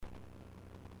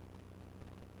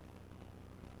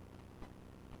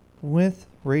With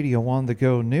Radio on the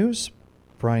Go News,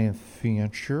 Brian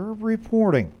Fancher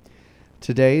reporting.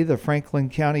 Today, the Franklin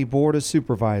County Board of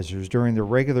Supervisors, during their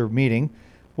regular meeting,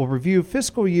 will review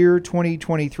fiscal year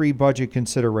 2023 budget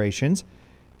considerations.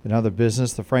 In other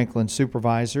business, the Franklin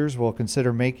Supervisors will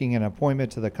consider making an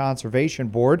appointment to the Conservation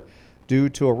Board due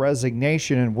to a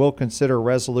resignation and will consider a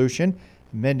resolution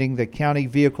amending the county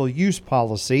vehicle use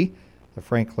policy. The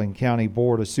Franklin County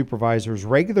Board of Supervisors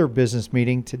regular business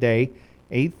meeting today,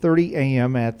 8:30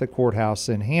 a.m. at the courthouse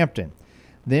in Hampton.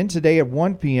 Then today at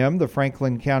 1 p.m., the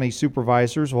Franklin County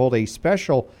Supervisors will hold a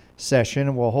special session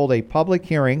and will hold a public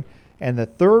hearing and the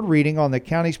third reading on the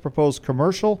county's proposed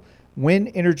commercial wind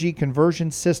energy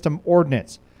conversion system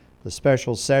ordinance. The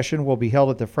special session will be held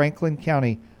at the Franklin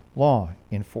County Law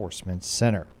Enforcement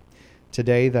Center.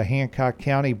 Today, the Hancock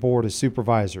County Board of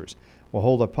Supervisors will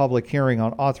hold a public hearing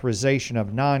on authorization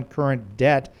of non-current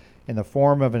debt in the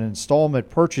form of an installment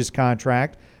purchase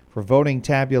contract for voting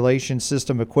tabulation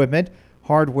system equipment,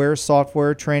 hardware,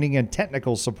 software, training, and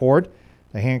technical support.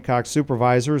 The Hancock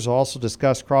Supervisors also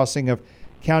discussed crossing of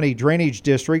county drainage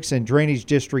districts and drainage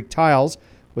district tiles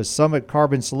with Summit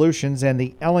Carbon Solutions and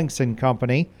the Ellingson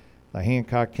Company. The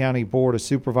Hancock County Board of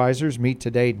Supervisors meet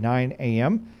today at 9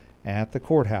 a.m. at the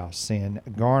courthouse in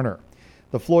Garner.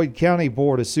 The Floyd County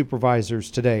Board of Supervisors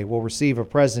today will receive a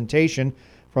presentation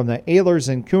from the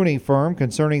Ehlers & Cooney firm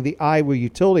concerning the Iowa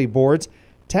Utility Board's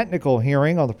technical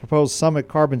hearing on the proposed Summit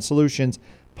Carbon Solutions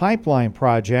pipeline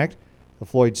project. The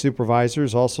Floyd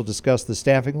Supervisors also discussed the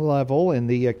staffing level in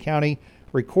the county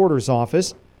recorder's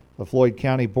office. The Floyd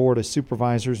County Board of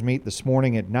Supervisors meet this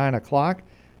morning at 9 o'clock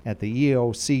at the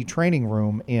EOC training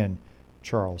room in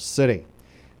Charles City.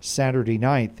 Saturday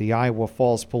night, the Iowa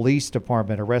Falls Police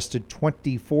Department arrested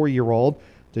 24-year-old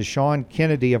Deshaun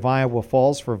Kennedy of Iowa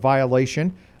Falls for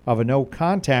violation of a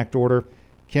no-contact order.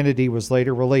 Kennedy was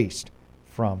later released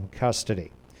from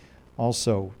custody.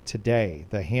 Also today,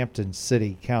 the Hampton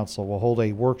City Council will hold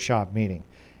a workshop meeting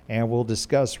and will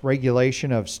discuss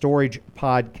regulation of storage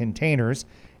pod containers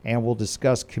and will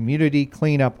discuss community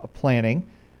cleanup planning.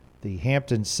 The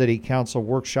Hampton City Council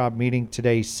workshop meeting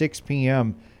today, 6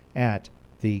 p.m. at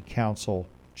the council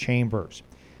chambers.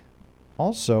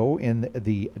 Also in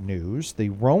the news, the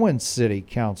Rowan City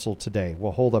Council today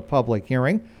will hold a public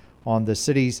hearing on the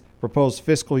city's proposed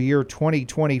fiscal year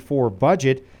 2024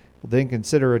 budget. Will then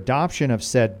consider adoption of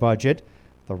said budget.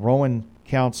 The Rowan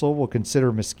Council will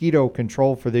consider mosquito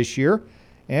control for this year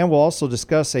and will also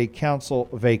discuss a council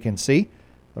vacancy.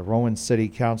 The Rowan City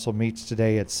Council meets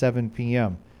today at 7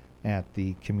 p.m. at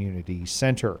the community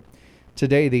center.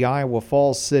 Today, the Iowa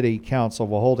Falls City Council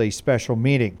will hold a special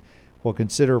meeting. Will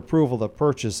consider approval of the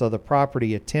purchase of the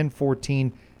property at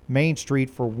 1014 Main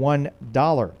Street for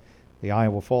 $1. The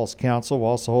Iowa Falls Council will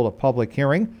also hold a public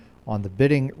hearing on the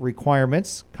bidding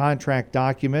requirements, contract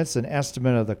documents, and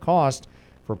estimate of the cost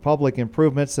for public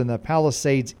improvements in the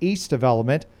Palisades East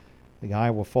development. The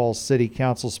Iowa Falls City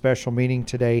Council special meeting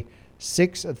today,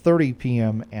 6:30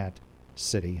 p.m. at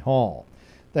City Hall.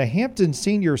 The Hampton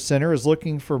Senior Center is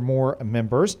looking for more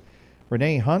members.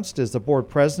 Renee Hunst, as the board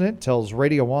president, tells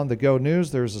Radio on the Go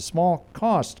News there's a small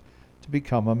cost to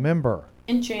become a member.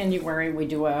 In January, we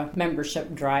do a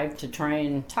membership drive to try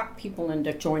and talk people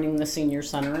into joining the Senior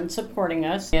Center and supporting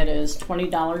us. It is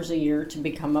 $20 a year to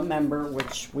become a member,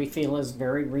 which we feel is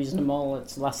very reasonable.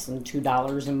 It's less than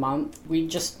 $2 a month. We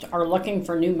just are looking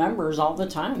for new members all the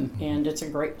time, and it's a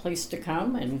great place to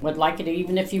come, and would like it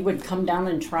even if you would come down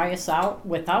and try us out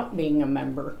without being a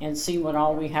member and see what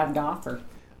all we have to offer.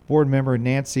 Board member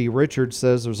Nancy Richards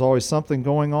says there's always something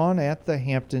going on at the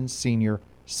Hampton Senior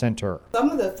Center. Some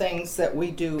of the things that we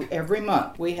do every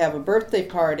month, we have a birthday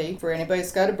party for anybody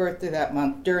who's got a birthday that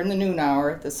month during the noon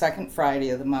hour, the second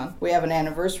Friday of the month. We have an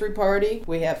anniversary party.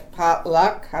 We have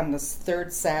potluck on the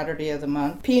third Saturday of the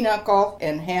month. Pinochle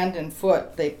and Hand and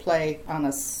Foot, they play on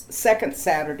a second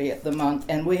Saturday of the month.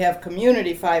 And we have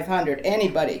Community 500.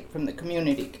 Anybody from the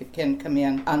community can come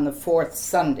in on the fourth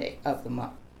Sunday of the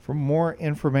month. For more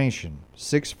information,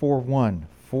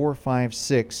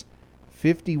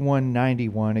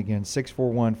 641-456-5191. Again,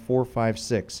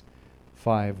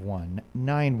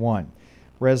 641-456-5191.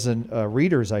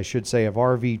 Readers, of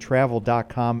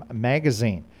RVTravel.com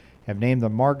magazine have named the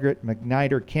Margaret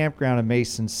McNider Campground in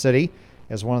Mason City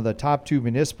as one of the top 2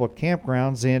 municipal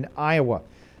campgrounds in Iowa.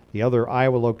 The other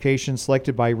Iowa location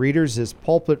selected by readers is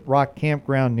Pulpit Rock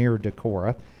Campground near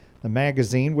Decorah. The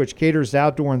magazine, which caters to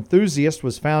outdoor enthusiasts,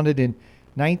 was founded in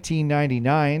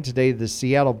 1999. Today, the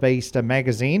Seattle-based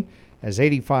magazine has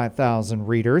 85,000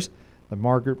 readers. The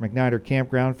Margaret McNider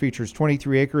Campground features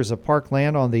 23 acres of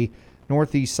parkland on the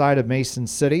northeast side of Mason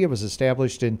City. It was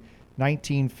established in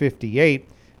 1958.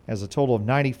 has a total of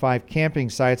 95 camping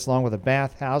sites along with a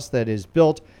bathhouse that is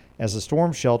built as a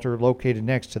storm shelter located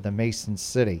next to the Mason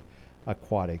City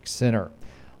Aquatic Center.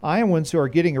 Iowans who are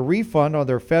getting a refund on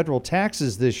their federal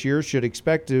taxes this year should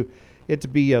expect it to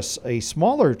be a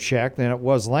smaller check than it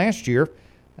was last year,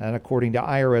 and according to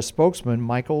IRS spokesman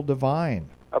Michael Devine.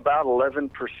 About 11%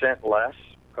 less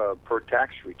per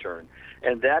tax return,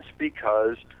 and that's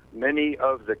because many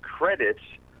of the credits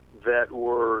that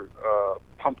were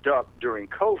pumped up during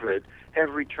COVID have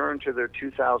returned to their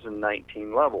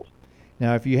 2019 levels.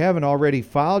 Now, if you haven't already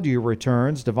filed your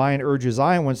returns, Devine urges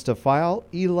Iowans to file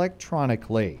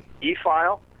electronically.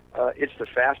 E-file, it's the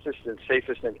fastest and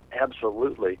safest and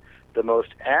absolutely the most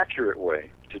accurate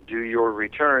way to do your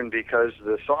return because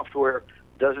the software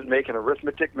doesn't make an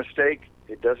arithmetic mistake.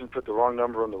 It doesn't put the wrong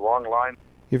number on the wrong line.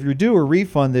 If you're due a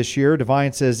refund this year,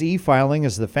 Devine says e-filing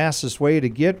is the fastest way to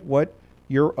get what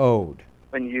you're owed.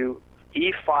 When you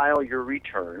e-file your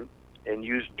return and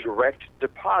use direct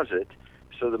deposit,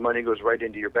 so the money goes right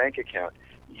into your bank account,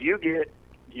 you get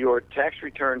your tax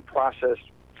return processed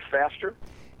faster.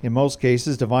 In most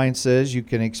cases, Devine says you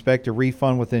can expect a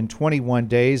refund within 21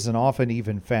 days and often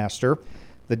even faster.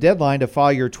 The deadline to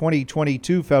file your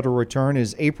 2022 federal return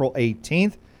is April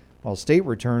 18th, while state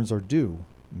returns are due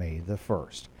May the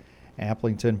 1st.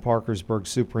 Applington Parkersburg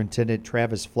Superintendent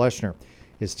Travis Fleshner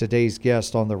is today's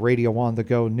guest on the Radio on the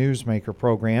Go Newsmaker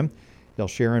program. He'll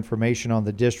share information on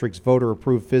the district's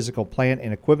voter-approved physical plant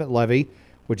and equipment levy,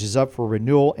 which is up for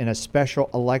renewal in a special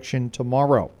election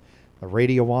tomorrow. The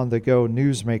Radio on the Go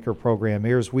Newsmaker program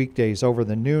airs weekdays over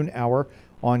the noon hour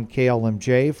on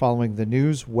KLMJ, following the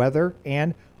news, weather,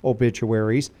 and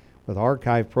obituaries, with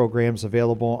archive programs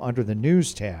available under the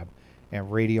News tab at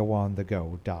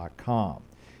radioonthego.com.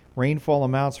 Rainfall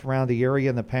amounts around the area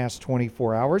in the past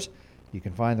 24 hours. You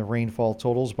can find the rainfall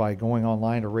totals by going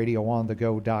online to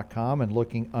radioonthego.com and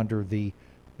looking under the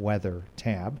Weather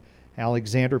tab.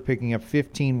 Alexander picking up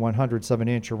 15 100ths of an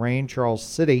inch of rain. Charles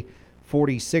City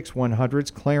 46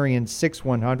 100ths. Clarion 6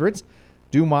 100ths.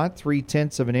 Dumont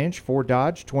 3/10 of an inch. Fort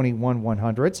Dodge 21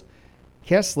 100ths.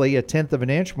 Kesley a 1/10 of an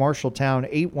inch. Marshalltown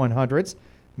 8 100ths.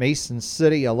 Mason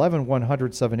City 11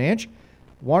 100ths of an inch.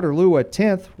 Waterloo a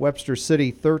 1/10. Webster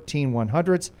City 13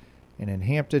 100ths. And in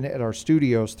Hampton at our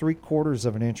studios, 3/4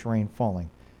 of an inch rain falling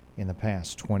in the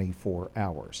past 24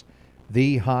 hours.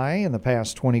 The high in the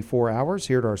past 24 hours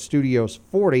here at our studios,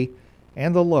 40,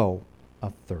 and the low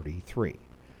of 33.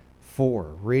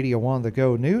 For Radio on the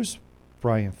Go News,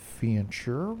 Brian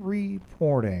Fiencher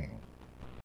reporting.